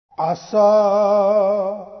ਆਸਾ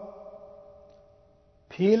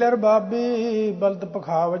ਫੀਲਰ ਬਾਬੀ ਬਲਦ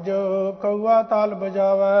ਪਖਾਵਜ ਕਊਆ ਤਾਲ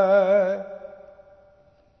ਬਜਾਵੈ।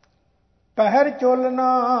 ਪਹਿਰ ਚੋਲਨਾ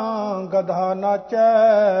ਗਧਾ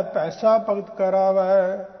ਨਾਚੈ ਪੈਸਾ ਭਗਤ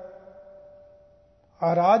ਕਰਾਵੈ।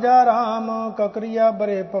 ਰਾਜਾ ਰਾਮ ਕਕਰੀਆ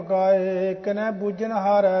ਬਰੇ ਪਕਾਏ ਕਿਨੈ ਬੂਝਨ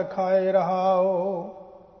ਹਾਰੈ ਖਾਏ ਰਹਾਓ।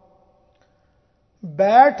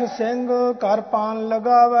 ਬੈਠ ਸਿੰਘ ਕਰ ਪਾਨ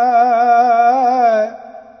ਲਗਾਵੈ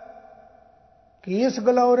ਕੀਸ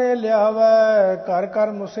ਗਲੌਰੇ ਲਿਆਵੈ। ਕਰ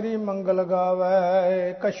ਕਰ ਮੁਸਰੀ ਮੰਗਲ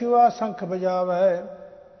ਗਾਵੈ ਕਛੂਆ ਸੰਖ ਬਜਾਵੈ।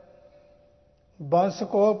 ਬੰਸ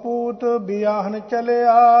ਕੋ ਪੂਤ ਬਿਆਹਨ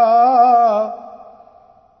ਚਲਿਆ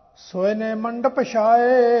ਸੋਏ ਨੇ ਮੰਡਪ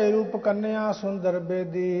ਛਾਏ। ਰੂਪ ਕੰਨਿਆ ਸੁੰਦਰ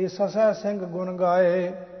ਬੇਦੀ ਸਸੈ ਸਿੰਘ ਗੁਣ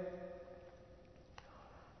ਗਾਏ।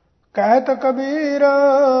 ਕਹਿਤ ਕਬੀਰ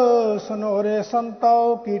ਸਨੋਰੇ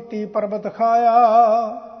ਸੰਤੋ ਕੀਟੀ ਪਰਬਤ ਖਾਇਆ।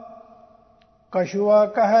 ਕਛੂਆ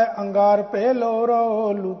ਕਹਿ ਅੰਗਾਰ ਪੇ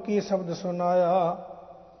ਲੋਰੋ ਲੂਕੀ ਸ਼ਬਦ ਸੁਨਾਇਆ।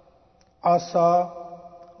 ਆਸਾ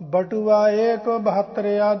ਬਟੂਆ ਏਕ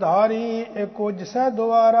 72 ਆਧਾਰੀ ਏਕੋ ਜਿਸੈ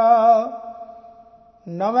ਦੁਆਰਾ।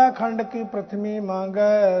 ਨਵੇਂ ਖੰਡ ਕੀ ਪ੍ਰਥਮੀ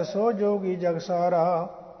ਮੰਗੈ ਸੋ ਜੋਗੀ ਜਗ ਸਾਰਾ।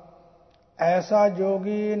 ਐਸਾ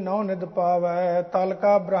ਜੋਗੀ ਨੌ ਨਿਧ ਪਾਵੈ ਤਲ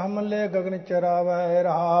ਕਾ ਬ੍ਰਹਮ ਲੈ ਗਗਨ ਚਰਾਵੈ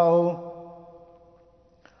ਰਹਾਉ।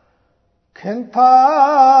 ਖਿੰਥਾ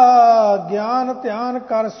ਗਿਆਨ ਧਿਆਨ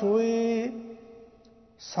ਕਰ ਸੂਈ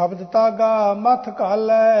ਸ਼ਬਦ ਤਾਗਾ ਮਥ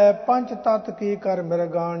ਘਾਲੈ। ਪੰਚ ਤਤ ਕੀ ਕਰ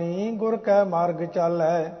ਮਿਰਗਾਣੀ ਗੁਰ ਕੈ ਮਾਰਗ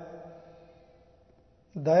ਚਾਲੈ।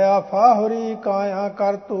 ਦਇਆ ਫਾਹੁਰੀ ਕਾਇਆ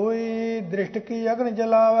ਕਰ ਧੂਈ ਦ੍ਰਿਸ਼ਟ ਕੀ ਅਗਨ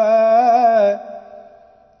ਜਲਾਵੈ।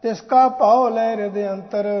 ਤਿਸਕਾ ਭਾਉ ਲੈ ਹਿਰਦਿ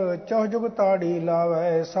ਅੰਤਰ ਚਹੁ ਜੁਗ ਤਾੜੀ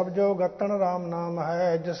ਲਾਵੈ। ਸਭ ਜੋ ਗਤਨ ਰਾਮ ਨਾਮ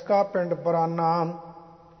ਹੈ ਜਿਸਕਾ ਪਿੰਡ ਪੁਰਾਨਾ।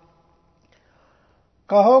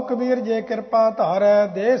 ਕਹੋ ਕਬੀਰ ਜੇ ਕਿਰਪਾ ਧਾਰੈ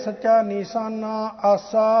ਦੇ ਸੱਚਾ ਨੀਸਾਨਾ।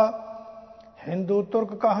 ਆਸਾ ਹਿੰਦੂ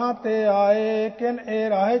ਤੁਰਕ ਕਹਾਂ ਤੇ ਆਏ ਕਿਨ ਇਹ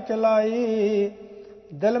ਰਾਹ ਚਲਾਈ।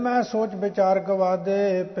 ਦਿਲ ਮੈਂ ਸੋਚ ਵਿਚਾਰ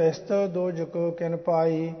ਗਵਾਦੇ ਪਿਸਤ ਦੋਜਕ ਕਿਨ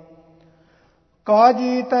ਪਾਈ।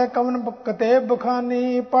 ਕਾਜੀ ਤੈ ਕਵਨ ਕਤੇ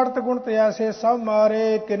ਬਖਾਨੀ ਪੜਤ ਗੁਣਤ ਐਸੇ ਸਭ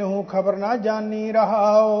ਮਾਰੇ। ਕਿਨਹੂ ਖਬਰ ਨਾ ਜਾਨੀ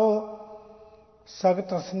ਰਹਾਓ।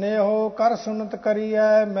 ਸਖਤ ਸਨੇਹੋ ਕਰ ਸੁਨਤ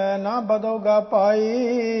ਕਰੀਐ ਮੈਂ ਨਾ ਬਦੋਗਾ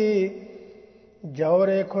ਪਾਈ।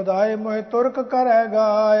 ਜੌਰੇ ਖੁਦਾਏ ਮੋਹਿ ਤੁਰਕ ਕਰੇਗਾ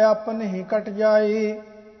ਆਪਨ ਹੀ ਕਟ ਜਾਈ।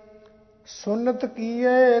 ਸੁਨਤ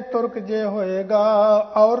ਕੀਏ ਤੁਰਕ ਜੇ ਹੋਏਗਾ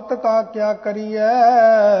ਔਰਤ ਕਾ ਕਿਆ ਕਰੀਐ।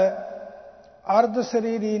 ਅਰਧ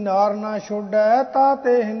ਸਰੀਰੀ ਨਾਰ ਨਾ ਛੋੜੈ ਤਾ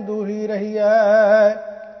ਤੇ ਹਿੰਦੂ ਹੀ ਰਹੀਐ।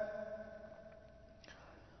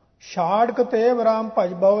 ਛਾੜਕ ਤੇ ਰਾਮ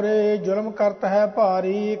ਭਜ ਬਉਰੇ ਜ਼ੁਲਮ ਕਰਤ ਹੈ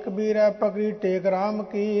ਭਾਰੀ। ਕਬੀਰੈ ਪਕੜੀ ਟੇਕ ਰਾਮ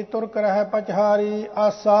ਕੀ ਤੁਰਕ ਰਹਿ ਪਚਹਾਰੀ।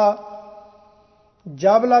 ਆਸਾ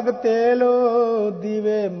ਜਬ ਲਗ ਤੇਲ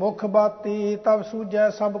ਦੀਵੇ ਮੁਖ ਬਾਤੀ ਤਬ ਸੂਝੈ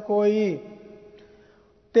ਸਭ ਕੋਈ।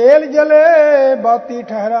 ਤੇਲ ਜਲੇ ਬਾਤੀ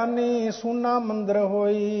ਠਹਿਰਾਨੀ ਸੂਨਾ ਮੰਦਰ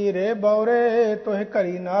ਹੋਈ। ਰੇ ਬਉਰੇ ਤੋਹਿ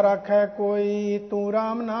ਘਰੀ ਨਾ ਰਾਖੈ ਕੋਈ ਤੂੰ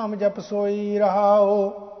ਰਾਮ ਨਾਮ ਜਪ ਸੋਈ ਰਹਾਓ।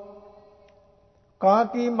 ਕਾਂ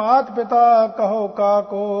ਕੀ ਮਾਤ ਪਿਤਾ ਕਹੋ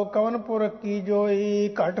ਕਾਕੋ ਕਵਨ ਪੁਰਖ ਕੀ ਜੋਈ।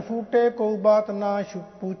 ਘਟ ਫੂਟੇ ਕੋ ਬਾਤ ਨਾ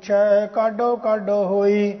ਪੁੱਛੈ ਕਾਡੋ ਕਾਡੋ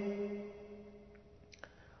ਹੋਈ।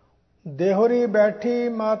 ਦੇਹੁਰੀ ਬੈਠੀ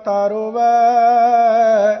ਮਾਤਾ ਰੋਵੈ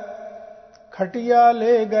ਖਟਿਆ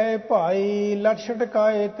ਲੈ ਗਏ ਭਾਈ। ਲਟ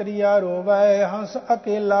ਛਟਕਾਏ ਤ੍ਰਿਆ ਰੋਵੈ ਹੰਸ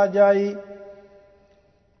ਅਕੇਲਾ ਜਾਈ।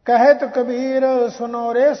 ਕਹਿਤ ਕਬੀਰ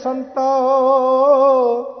ਸੁਨੋ ਰੇ ਸੰਤੋ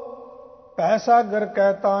ਪੈਸਾ ਗਰ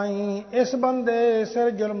ਕੈ ਤਾਈ। ਇਸ ਬੰਦੇ ਸਿਰ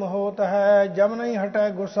ਜ਼ੁਲਮ ਹੋਤ ਹੈ ਜਮ ਨਹੀਂ ਹਟੈ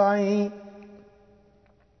ਗੁਸਾਈ।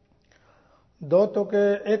 ਦੋ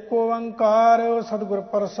ਤੁਕੇ ਏਕ ਓੰਕਾਰ ਸਤਿਗੁਰ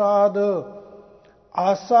ਪ੍ਰਸਾਦ।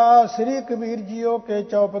 ਆਸਾ ਸ੍ਰੀ ਕਬੀਰ ਜੀਓ ਕੇ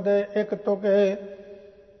ਚੌਪਦੇ ਇੱਕ ਤੁਕੇ।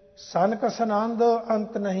 ਸਨਕ ਸਨੰਦ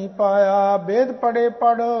ਅੰਤ ਨਹੀਂ ਪਾਇਆ ਵੇਦ ਪੜੇ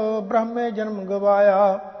ਪੜ ਬ੍ਰਹਮੇ ਜਨਮ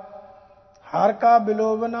ਗਵਾਇਆ। ਹਰ ਕਾ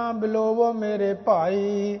ਬਿਲੋਵ ਨਾ ਬਿਲੋਵੋ ਮੇਰੇ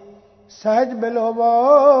ਭਾਈ। ਸਹਿਜ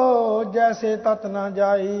ਬਿਲੋਵੋ ਜੈਸੇ ਤਤ ਨਾ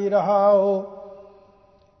ਜਾਈ ਰਹਾਓ।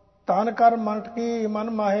 ਤਨ ਕਰ ਮਟਕੀ ਮਨ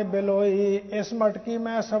ਮਾਹੇ ਬਿਲੋਈ ਇਸ ਮਟਕੀ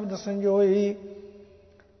ਮੈਂ ਸ਼ਬਦ ਸੰਜੋਈ।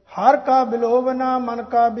 ਹਰ ਕਾ ਬਿਲੋਵ ਨਾ ਮਨ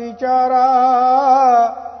ਕਾ ਵਿਚਾਰਾ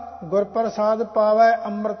ਗੁਰ ਪ੍ਰਸਾਦ ਪਾਵੈ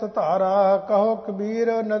ਅੰਮ੍ਰਿਤ ਧਾਰਾ। ਕਹੋ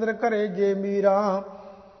ਕਬੀਰ ਨਦਰ ਕਰੇ ਜੇ ਮੀਰਾ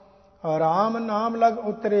ਰਾਮ ਨਾਮ ਲਗ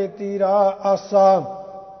ਉਤਰੇ ਤੀਰਾ। ਆਸਾ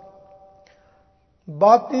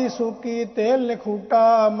ਬਾਤੀ ਸੂਕੀ ਤੇਲ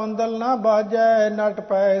ਨਿਖੂਟਾ ਮੰਦਲ ਨਾ ਬਾਜੈ ਨਟ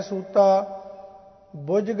ਪੈ ਸੂਤਾ।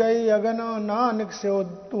 ਬੁਝ ਗਈ ਅਗਨ ਨਾ ਨਿਕਸਿਓ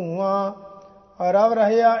ਧੂਆਂ ਰਵ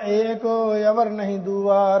ਰਹਿਆ ਏਕ ਅਵਰ ਨਹੀਂ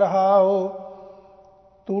ਦੂਆ ਰਹਾਓ।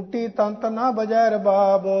 ਟੂਟੀ ਤੰਤ ਨਾ ਬਜੈ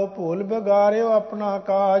ਰਬਾਬ ਭੂਲ ਬਿਗਾਰਿਓ ਆਪਣਾ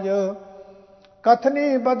ਕਾਜ।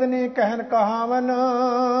 ਕਥਨੀ ਬਦਨੀ ਕਹਿਨ ਕਹਾਵਨ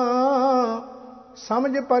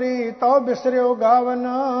ਸਮਝ ਪਰੀ ਤਉ ਬਿਸਰਿਓ ਗਾਵਨ।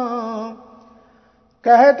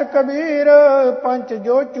 कहत कबीर पंच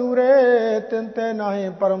जो चूरे तिनते नाहि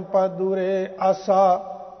परम पद दूरे। आसा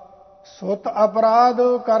सुत अपराध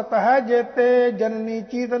करत है जेते जननी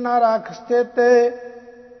चीत ना राखस तेते।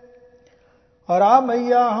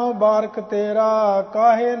 रामैया हूँ बारक तेरा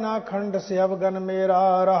काहे ना खंड से अवगन मेरा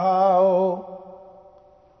रहाओ।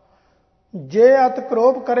 जे अत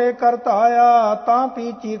क्रोप करे करत आया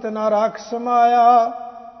तापी चीत ना राख समाया।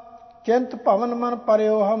 चिंत भवन मन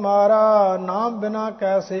परयो हमारा नाम बिना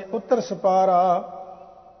कैसे उतर सपारा।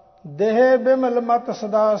 देह बिमल मत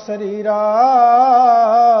सदा शरीरा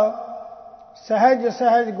सहज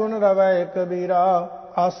सहज गुण रवै कबीरा।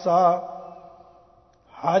 आसा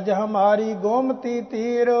हज हमारी गोमती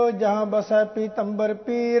तीर जहाँ बसै पीतंबर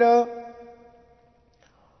पीर।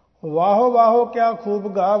 वाहो वाहो क्या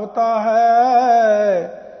खूब गावता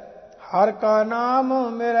है हर का नाम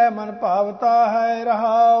मेरे मन पावता है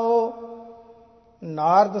रहाओ।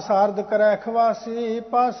 नारद सारद करे खवासी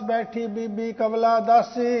पास बैठी बीबी कबला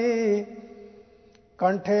दासी।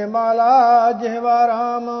 कंठे माला जिहवा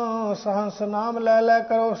राम सहंस नाम ले ले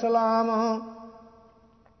करो सलाम।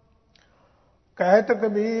 कहत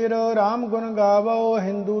कबीर राम गुण गावो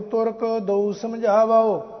हिंदू तुर्क दो समझावो।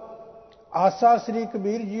 आसा श्री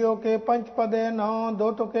कबीर जियो के पंच पदे नौ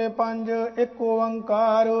दो तुके पंज एक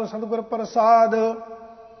ओंकार सतगुर प्रसाद।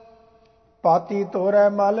 पाती तोरै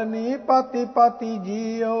मालनी पाती पाती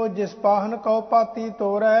जियो जिस पाहन को पाती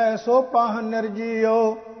तोरै सो पाहन निर्जियो।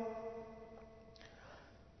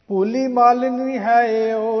 भूली मालिनी है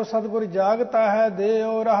एओ सतगुर जागता है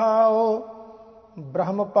देओ रहाओ।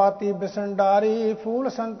 ब्रह्म पाती बिसंडारी फूल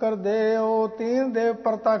शंकर देओ। तीन देव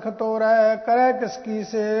प्रतख तोरै करे किसकी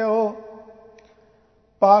सेओ।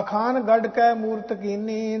 पाखान गढ़ कै मूरत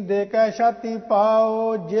कीनी दे कै छाती पाओ।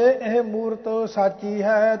 जे यह मूरत साची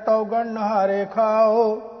है तो गण नहारे खाओ।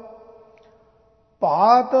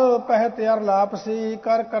 भात पहत अर लापसी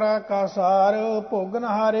कर करा का सार भोग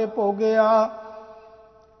नहारे भोगया।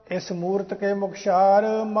 इस मूरत के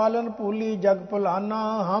मुखशार मालन पूली जग भुलाना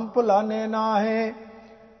हम भुलाने नाहे।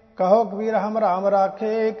 कहो कबीर हम राम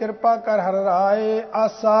राखे कृपा कर हर राय।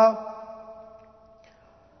 आसा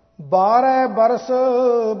 12 बरस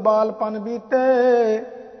बालपन बीते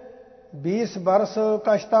 20 बरस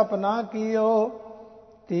कछ तप ना कियो।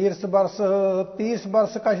 30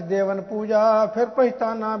 बरस कछ देवन पूजा फिर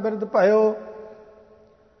पछताना बिरद भयो।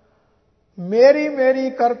 मेरी मेरी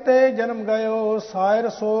करते जन्म गयो सायर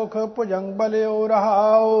सोख भुजंग बलियो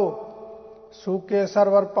रहाओ। सूके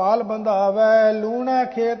सरवर पाल बंधावै लूणै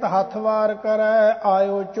खेत हथ वार करै।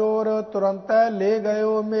 आयो चोर तुरंत ले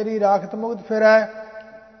गयो मेरी राखत मुक्त फिरै।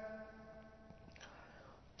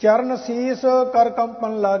 चरण शीस कर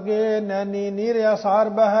कंपन लागे नैनी नीर आसार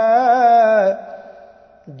बहै।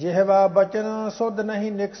 जिहवा बचन सुध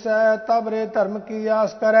नहीं निकसै तब रे धर्म की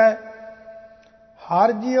आस करै।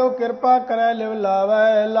 हर जियो कृपा करै लिव लावै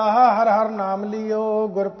लाहा हर हर नाम लियो।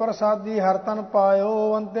 गुर प्रसादी हर तन पायो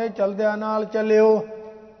अंते चलद्या नाल चलियो।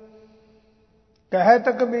 कहत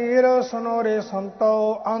कबीर सुनो रे संतो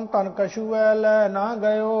अंतन कछुए लै ना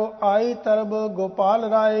गयो। आई तरब गोपाल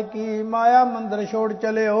राय की माया मंदिर छोड़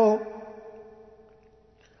चलियो।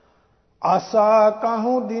 आसा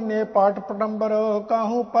काहू दीने पाट पटंबर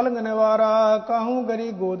काहू पलंग निवारा। काहू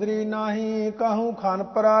गरी गोदरी नाही काहू खान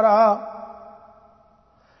परारा।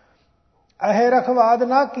 अहे रखवाद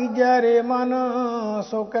ना कीजै रे मन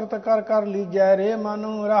सो किरत कर कर लीजै रे मन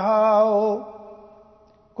रहाओ।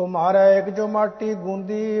 कुम्हारा एक जो माटी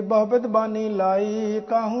गूंदी बहुबिध बानी लाई।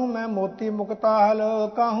 काहू मैं मोती मुक्ताहल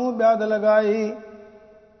काहू ब्याद लगाई।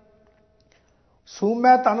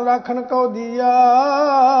 सूमै तन राखन को दिया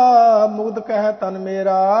मुग्ध कह तन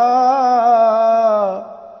मेरा।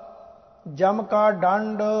 जम का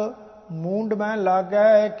डंड मूंड में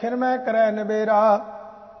लागै खिर में करे नबेरा।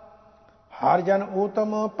 हर जन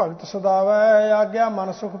ऊतम भगत सदावै आज्ञा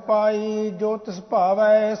मन सुख पाई। जो तिस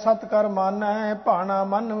भावै सत कर मानै भाना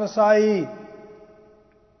मन वसाई।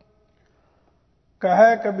 कह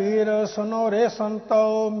कबीर सुनो रे संतो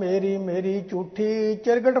मेरी मेरी झूठी।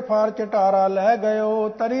 चिरगट फार चटारा लै गयो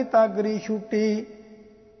तरी तागरी छूटी।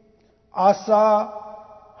 आसा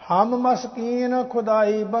हम मस्कीन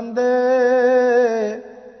खुदाई बंदे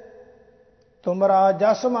तुमरा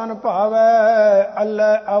जस मन भावै।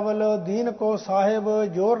 अल्लाह अवल दीन को साहिब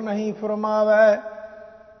जोर नहीं फरमावै।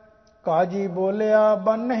 काजी बोलिया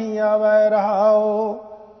बन नहीं आवै रहाओ।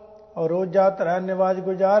 रोजा तरह निवाज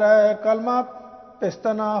गुजारै कलमा पिस्त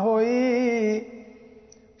ना होई।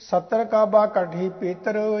 70 का बाकट ही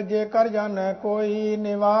पीतर जे कर जानै कोई।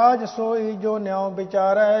 निवाज सोई जो न्याव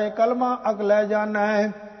विचारै कलमा अगलै जानै।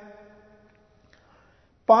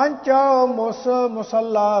 पांचो मुस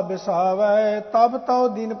मुसल्ला बिसावै तब तो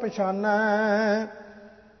दिन पछानै।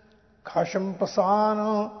 ਖਸਮ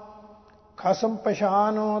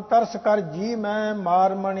ਪਛਾਨ ਤਰਸ ਕਰ ਜੀ ਮੈਂ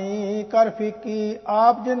ਮਾਰਮਣੀ ਕਰ ਫੀਕੀ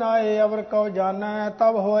ਆਪ ਜਿਨਾਏ ਅਵਰ ਕਉ ਜਾਣੈ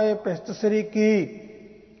ਤਬ ਹੋਏ ਪਿਸਤ ਸ੍ਰੀ ਕੀ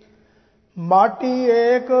ਮਾਟੀ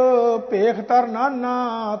ਏਕ ਭੇਖ ਧਰ ਨਾਨਾ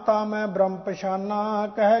ਤਾਂ ਮੈਂ ਬ੍ਰਹਮ ਪਛਾਨਾ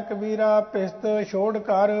ਕਹਿ ਕਬੀਰਾ ਪਿਸਤ ਛੋੜ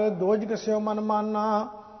ਕਰ ਦੋਜਕ ਸਿਓ ਮਨ ਮਾਨਾ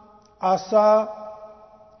ਆਸਾ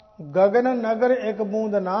ਗगन नगर एक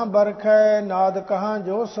बूंद ना बरखै नाद कहाँ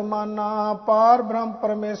जो समाना पार ब्रह्म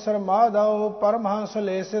परमेश्वर माधव परमहंस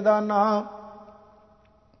ले सिदाना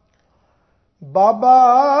बाबा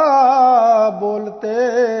बोलते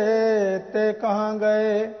ते कहाँ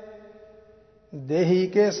गए देही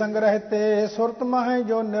के संग रहते सुरत मह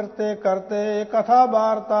जो नृत्य करते कथा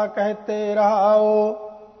वार्ता कहते रहाओ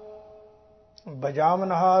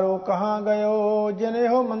बजावनहारो कहाँ गयो जिने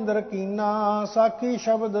हो मंदिर कीना साखी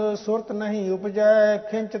शब्द सुरत नहीं उपजै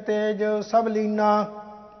खिंच तेज सब लीना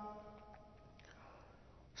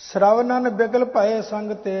श्रवणन बिगल भय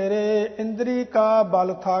संग तेरे इंद्री का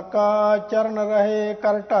बल थाका चरण रहे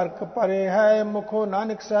कर ढरक परे है मुखो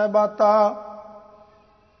नानक सह बाता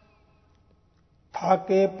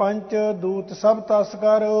थाके पंच दूत सब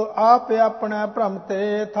तस्कर आप अपने भ्रम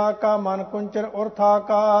ते थाका मन कुंचर और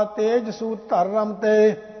थाका तेज सूत धर रमते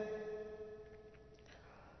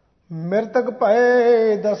मृतक भय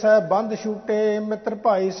दसै बंद छूटे मित्र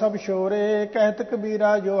भाई सब छोरे कहत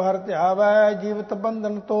कबीरा जो हर ध्यावै जीवित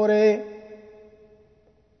बंधन तोरे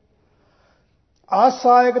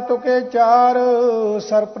आसा एक तुके चार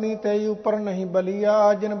सरपनी ते ऊपर नहीं बलिया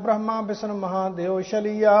जिन ब्रह्मा विष्णु महादेव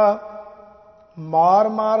शलिया मार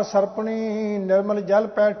मार सरपणी निर्मल जल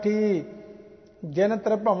पैठी जिन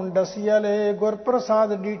त्रिभवन डसियले गुर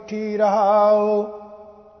प्रसाद डीठी रहाओ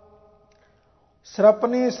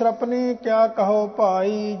सरपनी सरपनी क्या कहो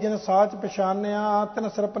भाई जिन साच पछानिया तिन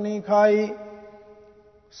सरपनी खाई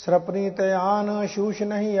सरपनी ते आन शूष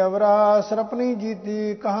नहीं अवरा सरपनी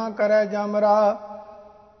जीती कहाँ करे जामरा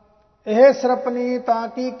एह सरपनी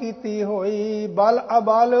ताकी कीती होई बल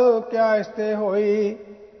अबल क्या इसते होई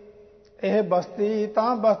ਇਹ ਬਸਤੀ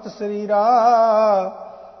ਤਾਂ ਬਸਤ ਸਰੀਰਾ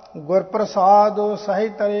ਗੁਰ ਪ੍ਰਸਾਦ ਸਹੀ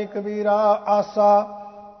ਤਰੇ ਕਬੀਰਾ ਆਸਾ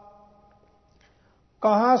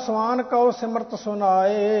ਕਹਾਂ ਸਵਾਨ ਕਉ ਸਿਮਰਤ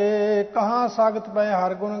ਸੁਨਾਏ ਕਹਾਂ ਸਾਗਤ ਪੈ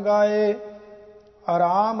ਹਰ ਗੁਣ ਗਾਏ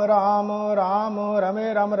ਰਾਮ ਰਾਮ ਰਾਮ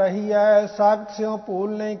ਰਮੇ ਰਮ ਰਹੀਐ ਸਾਗਤ ਸਿਉ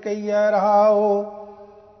ਭੂਲ ਨਹੀਂ ਕਈਐ ਰਹਾਓ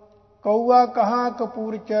ਕਊਆ ਕਹਾਂ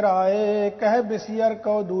ਕਪੂਰ ਚਰਾਏ ਕਹਿ ਬਿਸਿਅਰ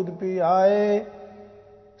ਕਉ ਦੂਧ ਪੀ ਆਏ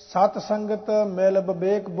सत संगत मिल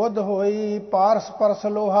विवेक बुद्ध होई पारस परस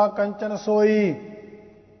लोहा कंचन सोई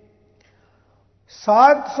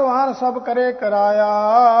सागत सवान सब करे कराया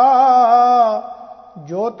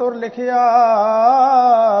जो तुर लिखिया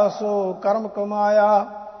सो कर्म कमाया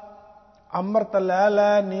अमृत लै लै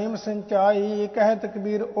नीम सिंचाई कहत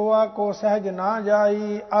कबीर ओआ को सहज ना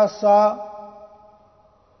जाई आसा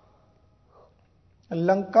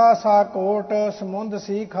लंका सा कोट समुंद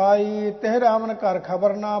सी खाई तिह रावण घर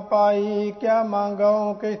खबर ना पाई क्या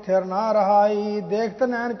मांगो कि स्थिर ना रहाई देखत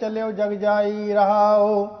नैन चलियो जग जाई रहाओ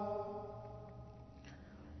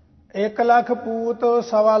 1 लाख पूत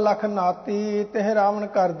 1.25 लाख नाती तिह रावण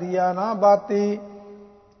कर दिया ना बाती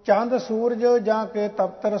चंद सूरज जाके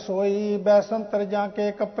तप्त रसोई बैसंतर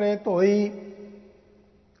जाके कपड़े धोई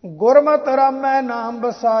गुरमत रामै नाम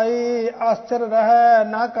बसाई आश्चर्य रह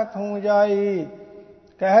ना कथूं जाई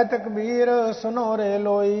कहत कबीर सुनो रे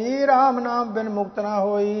लोई राम नाम बिन मुक्त ना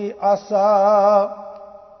होई आसा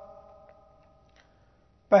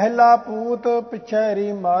पहला पूत पिछैरी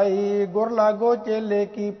माई गुर लागो चेले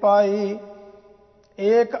की पाई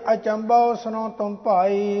एक अचंबो सुनो तुम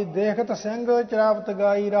भाई देखत सिंह चरावत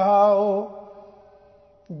गाई रहाओ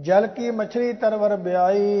जल की मछली तरवर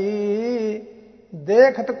ब्याई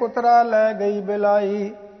देखत कुतरा लै गई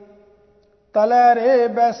बिलाई तलै रे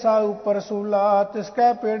बैसा ऊपर सूला तिसकै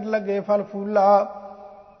पेड़ लगे फल फूला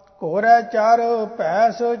घोरै चार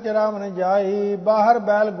भैंस चरावन जाई बाहर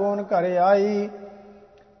बैल गोन घर आई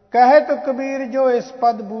कहत कबीर जो इस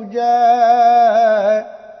पद बूझै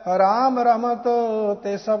राम रमत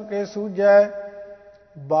ते सबके सूझै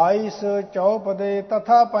 22 चौपदे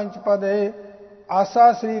तथा पंचपदे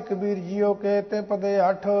आसा श्री कबीर जियो के ते पदे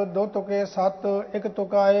 8 दो तुके 7 एक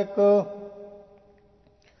तुका 1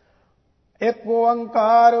 एक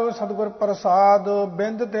ओंकार सतगुर प्रसाद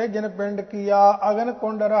बिंद ते जिन पिंड किया अगन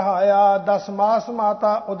कुंड रहाया 10 मास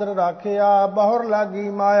माता उदर राखिया बहुर लागी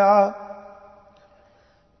माया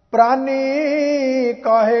प्राणी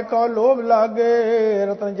काहे को लोभ लागे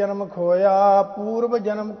रतन जन्म खोया पूर्व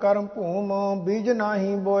जन्म कर्म भूम बीज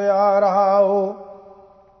नाही बोया रहाओ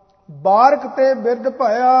बारक ते बिरद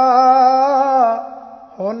भया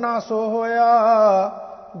होना सो होया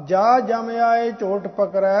जा जम आए चोट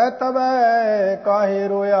पकड़ै तबै काहे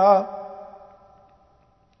रोया।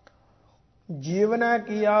 जीवन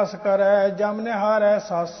की आस करै जम निहारै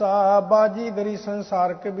सासा, बाजी गरी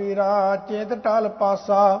संसार कबीरा चेत टाल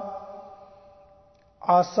पासा।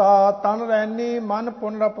 आसा तन रैनी मन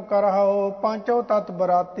पुनरप करहओ, पांचो तत्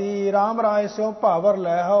बराती राम राय स्यो भावर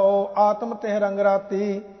लहओ, आत्म तेह रंग राती।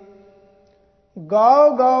 गाओ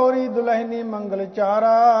गौरी दुलहनी मंगल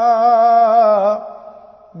चारा,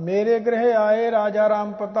 मेरे गृह आए राजा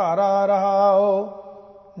राम पधारा। रहाओ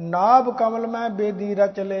नाभ कमल में बेदी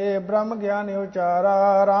रच ले, ब्रह्म ज्ञान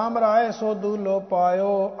उचारा। राम राय सो दूलो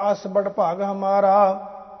पायो, अस बड़ भाग हमारा।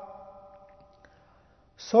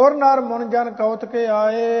 सुर नर मुन जन कौत के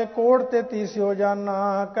आए, कोट 33 जाना।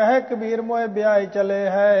 कह कबीर मोए ब्याह चले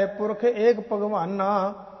है, पुरख एक भगवाना।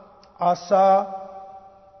 आसा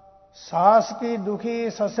सास की दुखी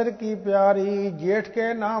ससुर की प्यारी, जेठ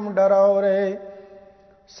के नाम डराओ रे।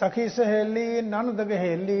 सखी सहेली ननद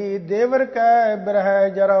गहेली, देवर कै बिरह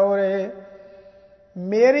जराओ रे।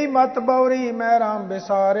 मेरी मत बौरी मैं राम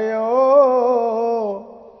बिसारियो,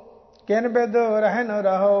 किन बिद रहन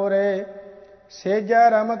रहो रे। सेजा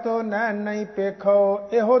रमत नैन नहीं पेखो,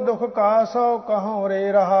 एहो दुख कासो कहो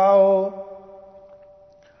रे। रहाओ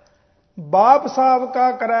बाप साहब का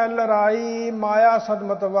करे लड़ाई, माया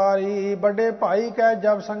सदमतवारी। बड़े भाई कै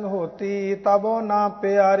जब संग होती, तबो ना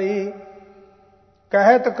प्यारी।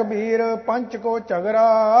 कहत कबीर पंच को झगड़ा,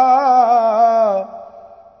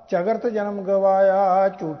 झगड़त जन्म गवाया।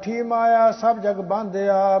 झूठी माया सब जग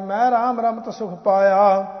बांधिया, मैं राम रमत सुख पाया।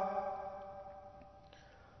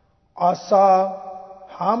 आसा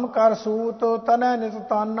हम कर सूत तनै नित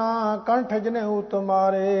ताना, कंठ जनेऊ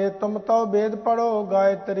तुम्हारे। तुम तो वेद पढ़ो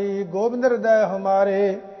गायत्री, गोविंद हृदय हमारे।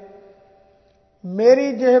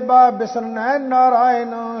 मेरी जेहबा बिसन नैन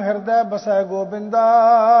नारायण, हृदय बसै गोविंदा।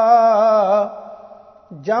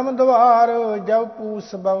 जम द्वार जब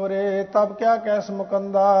पूस बवरे, तब क्या कैस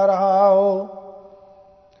मुकंदा। रहाओ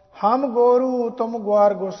हम गोरू तुम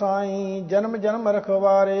ग्वार गोसाई, जन्म जन्म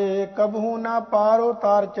रखवारे। कबहू ना पारो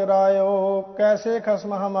तार चरायो, कैसे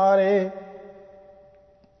खस्म हमारे।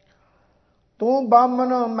 तू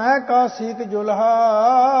बामन मैं का सीख जुल्हा,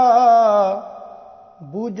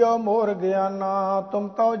 बूझो मोर ज्ञाना। तुम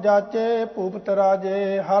तो जाचे भूपत राजे,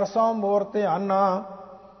 हर सौ मोर ध्याना।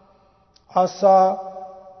 आसा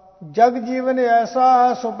जग जीवन ऐसा,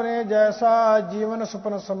 सुपने जैसा जीवन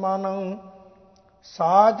सुपन समाना।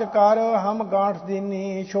 साच कर हम गांठ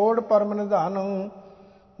दीनी, छोड़ परम निधान।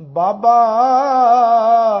 बाबा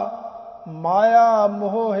माया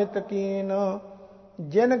मोह हित कीन,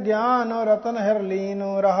 जिन ज्ञान रतन हरलीन।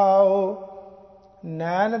 रहाओ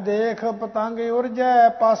नैन देख पतंग उर्जै,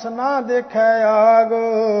 पस ना देखै आग।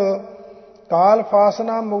 काल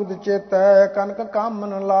फासना मुग्ध चेतै, कनक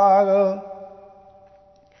कामन लाग।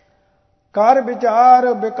 कर विचार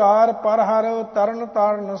विकार पर हर, तरन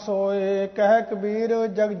तारण सोए। कह कबीर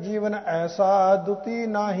जग जीवन ऐसा, दुती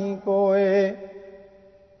नाही कोय।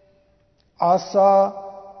 आसा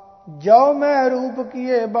जो मैं रूप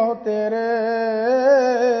किए बहु तेरे,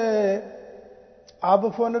 अब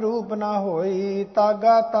फुन रूप ना होई।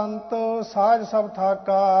 तागा तंत साज सब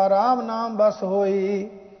थाका, राम नाम बस होई।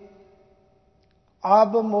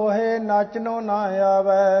 अब मोहे नाचनो ना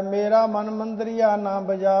आवे, मेरा मन मंदरिया ना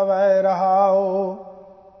बजावे। रहाओ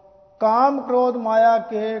काम क्रोध माया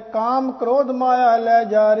के, काम क्रोध माया ले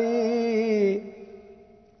जारी।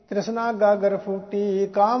 तृष्णा गागर फूटी,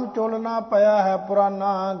 काम चोलना पया है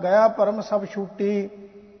पुराना। गया परम सब छूटी,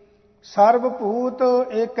 सर्वभूत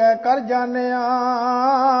एक कर जानिया।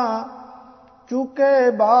 चूके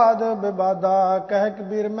बाद विवादा, कह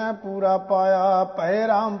कबीर मैं पूरा पाया। भय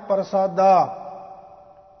राम प्रसादा।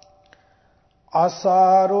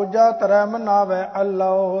 आसा रोजा तरह मनावे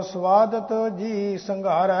अल्लाह, स्वादत जी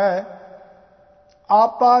संघारै।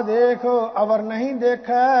 आपा देख अवर नहीं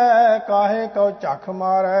देखै, काहे को झख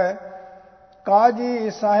मारै।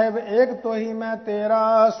 काजी साहिब एक तो ही मैं तेरा,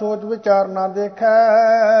 सोच विचार ना देखै।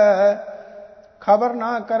 खबर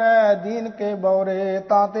ना करे दीन के बौरे,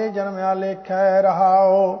 ताते जन्मया लेखै।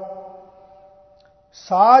 रहाओ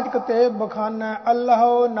साज कतेब बखानै अल्लाह,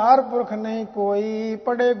 नार पुरख नहीं कोई।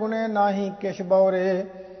 पढ़े गुणे नाही किश बौरे,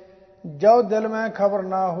 जो दिल में खबर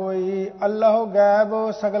ना होई। अल्लाह गैब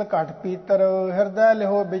सगल घट पीतर, हृदय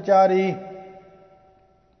लिहो बिचारी।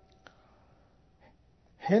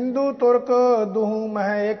 हिंदू तुर्क दुहू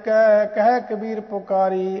मह एक, कह कबीर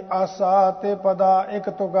पुकारी। आसा ते पदा एक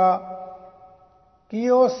तुगा,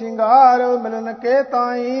 कियो सिंगार मिलन के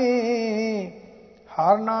ताई।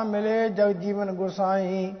 हर ना मिले जग जीवन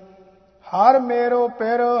गुसाई। हर मेरो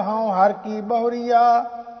पेर हाँ हर की बहुरिया,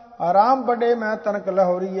 राम बड़े मैं तनक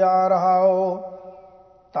लहोरिया। रहाओ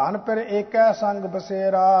ਧਨ ਫਿਰ ਏਕੈ ਸੰਗ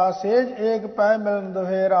ਬਸੇਰਾ, ਸੇਜ ਏਕ ਪੈ ਮਿਲਨ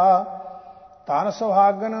ਦੁਹੇਰਾ। ਧਨ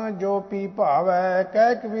ਸੁਹਾਗਨ ਜੋ ਪੀ ਭਾਵੈ,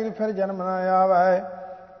 ਕਹਿ ਕਬੀਰ ਫਿਰ ਜਨਮ ਨ ਆਵੈ।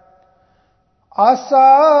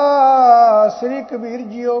 ਆਸਾ ਸ੍ਰੀ ਕਬੀਰ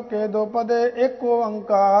ਜੀਓ ਕੇ ਦੋ ਪਦੇ, ਏਕ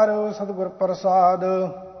ਓੰਕਾਰ ਸਤਿਗੁਰ ਪ੍ਰਸਾਦ।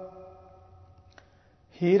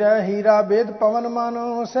 ਹੀਰਾ ਹੀਰਾ ਬੇਦ ਪਵਨ ਮਨ,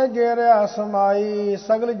 ਸਹਿਜੇ ਰਿਆ ਸਮਾਈ।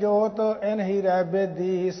 ਸਗਲ ਜੋਤ ਇਨ ਹੀਰੈ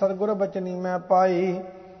ਬੇਦੀ, ਸਤਿਗੁਰ ਬਚਨੀ ਮੈਂ ਪਾਈ।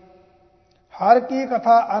 ਹਰ ਕੀ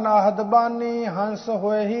ਕਥਾ ਅਨਾਹਦ ਬਾਨੀ, ਹੰਸ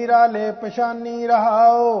ਹੋਏ ਹੀਰਾ ਲੈ ਪਛਾਨੀ।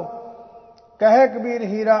 ਰਹਾਓ ਕਹਿ ਕਬੀਰ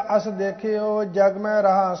ਹੀਰਾ ਅਸ ਦੇਖਿਓ, ਜਗ ਮੈਂ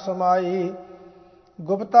ਰਹਾ ਸਮਾਈ।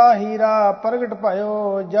 ਗੁਪਤਾ ਹੀਰਾ ਪ੍ਰਗਟ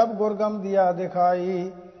ਭਇਓ, ਜਬ ਗੁਰਗਮ ਦਿਆ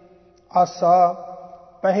ਦਿਖਾਈ। ਆਸਾ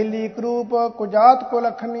ਪਹਿਲੀ ਕਰੂਪ ਕੁਜਾਤ ਕੋ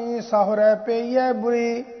ਲਖਨੀ, ਸਾਹੁਰੈ ਪਈਐ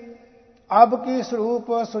ਬੁਰੀ। ਅਬ ਕੀ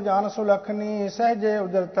ਸਰੂਪ ਸੁਜਾਨ ਸੁਲਖਨੀ, ਸਹਿਜੇ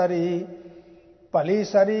ਉਦਰ ਤਰੀ। ਭਲੀ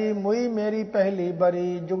ਸਰੀ ਮੁਈ ਮੇਰੀ ਪਹਿਲੀ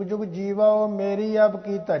ਬਰੀ, ਜੁਗ ਜੁਗ ਜੀਵੋ ਮੇਰੀ ਅਬ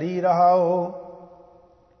ਕੀ ਧਰੀ। ਰਹਾਓ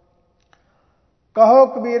ਕਹੋ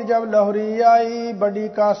ਕਬੀਰ ਜਬ ਲਹੁਰੀ ਆਈ, ਬੜੀ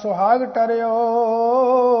ਕਾ ਸੁਹਾਗ ਟਰਿਓ।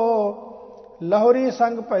 ਲਹੁਰੀ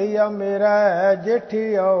ਸੰਗ ਭਈਆ ਮੇਰਾ,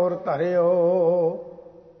 ਜੇਠੀ ਔਰ ਧਰਿਓ।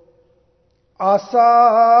 ਆਸਾ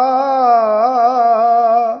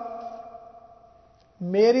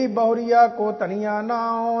ਮੇਰੀ ਬਹੁਰੀਆ ਕੋ ਧਨੀਆ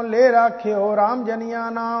ਨਾਉ, ਲੈ ਰਾਖਿਓ ਰਾਮ ਜਨੀਆ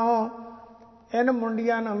ਨਾਉ। ਇਨ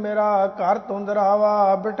ਮੁੰਡਿਆਂ ਮੇਰਾ ਘਰ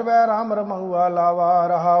ਤੁੰਦਰਾਵਾ, ਬਿਟਵੈ ਰਾਮ ਰਮਉਆ ਲਾਵਾ।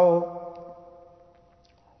 ਰਹਾਓ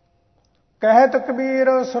ਕਹਿਤ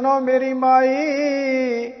ਕਬੀਰ ਸੁਨੋ ਮੇਰੀ ਮਾਈ,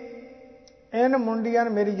 ਇਨ ਮੁੰਡਿਆਂ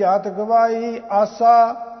ਮੇਰੀ ਜਾਤ ਗਵਾਈ।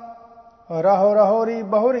 ਆਸਾ ਰਹੋ ਰਹੋਰੀ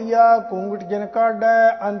ਬਹੁਰੀਆ, ਘੂੰਗਟ ਜਿਨ ਕਾਢੈ,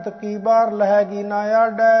 ਅੰਤ ਕੀ ਬਾਰ ਲਹੈਗੀ ਨਾ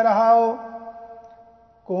ਆਡੈ। ਰਹਾਓ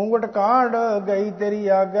ਘੂੰਗਟ ਕਾਂਡ ਗਈ ਤੇਰੀ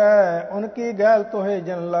ਆਗੈ, ਉਨਕੀ ਗੈਲ ਤੋਹੇ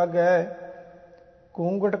ਜਨ ਲਾਗੈ।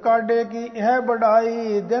 ਘੂੰਗਟ ਕਾਢੇ ਕੀ ਇਹ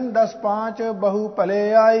ਬੜਾਈ, ਦਿਨ 10-5 ਬਹੂ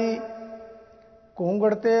ਭਲੇ ਆਈ।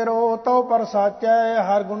 ਘੂੰਗਟ ਤੇਰੋ ਤਉ ਪਰ ਸਾਚੈ,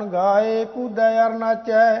 ਹਰ ਗੁਣ ਗਾਏ ਕੂਦੈ ਅਰ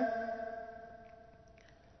ਨਾਚੈ।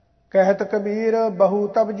 ਕਹਿਤ ਕਬੀਰ ਬਹੂ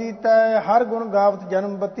ਤਬ ਜੀਤੈ, ਹਰ ਗੁਣ ਗਾਵਤ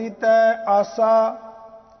ਜਨਮ ਬਤੀਤੈ। ਆਸਾ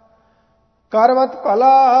ਕਰਵਤ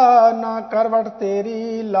ਭਲਾ ਨਾ ਕਰਵਟ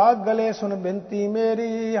ਤੇਰੀ, ਲਾਗ ਗਲੇ ਸੁਨ ਬਿਨਤੀ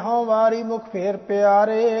ਮੇਰੀ। ਹਉ ਵਾਰੀ ਮੁਖ ਫੇਰ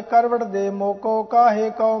ਪਿਆਰੇ, ਕਰਵਟ ਦੇ ਮੋਕੋ ਕਾਹੇ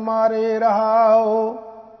ਕਉ ਮਾਰੇ। ਰਹਾਓ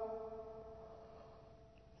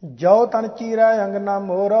ਜੋ ਤਨ ਚੀਰੈ ਅੰਗ ਨਾ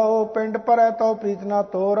ਮੋਰੋ, ਪਿੰਡ ਪਰੈ ਤੋ ਪ੍ਰੀਤ ਨਾ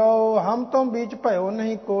ਤੋਰੋ। ਹਮ ਤੁਮ बीच ਭਇਓ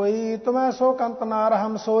ਨਹੀਂ ਕੋਈ, ਤੁਮੈ ਸੋ ਕੰਤ ਨਾ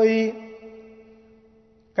ਰਹਮ ਸੋਈ।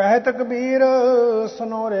 ਕਹਿਤ ਕਬੀਰ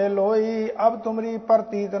ਸੁਨੋ ਰੇ ਲੋਈ, ਅਬ ਤੁਮਰੀ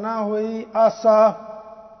ਪ੍ਰਤੀਤ ਨਾ ਹੋਈ। ਆਸਾ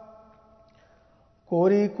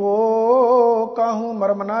ਕੋਰੀ ਕੋ ਕਾਹੂ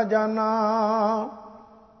ਮਰਮ ਨਾ ਜਾਨਾ,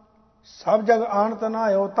 ਸਭ ਜਗ ਆਨਤ ਨਾ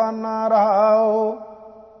ਹੋ ਤਾਨਾ। ਰਹਾਓ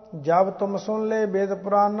जब तुम सुन ले वेद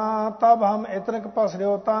पुराना, तब हम इतनक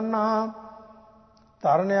पसर्यो ताना।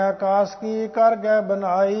 धरन आकाश की कर गए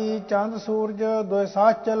बनाई, चंद सूरज दो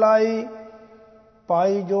साथ चलाई।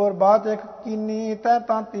 पाई जोर बात एक कीनी, तै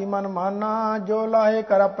तांती मन माना। जो लाहे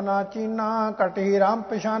कर अपना चीना, कट ही राम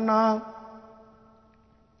पिशाना।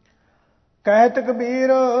 कहत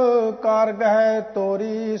कबीर कार गह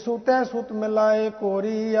तोरी, सूतै सूत मिलाए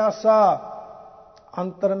कोरी। आसा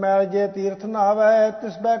अंतर मैल जे तीर्थ नावै,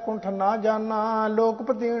 तिस बैकुंठ ना जाना। लोक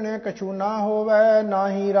पतीणे कछु ना होवै,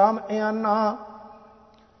 नाही राम आना।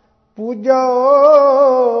 पूजो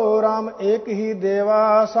राम एक ही देवा,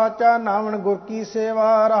 साचा नावण गुर की सेवा।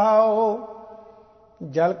 रहाओ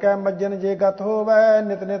जल कै मज्जन जे गत होवै,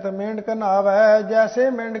 नित नित मेंढक नावै। जैसे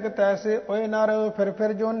मेंढक तैसे ओए नर,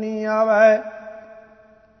 फिर जोनी आवै।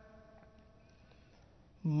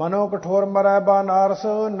 मनो कठोर मरै बानारस,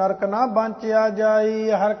 नरक ना बांचिया जाई।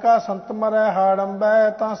 हर का संत मरै हाड़ंबै,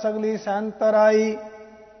 तां सगली सैन तराई।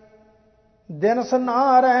 दिन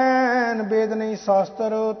सनारैन वेद नहीं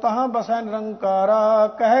शास्त्र, तहाँ बसै निरंकारा।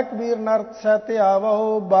 कह कबीर नरक सह त्यावो,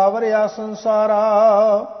 बावरिया संसारा।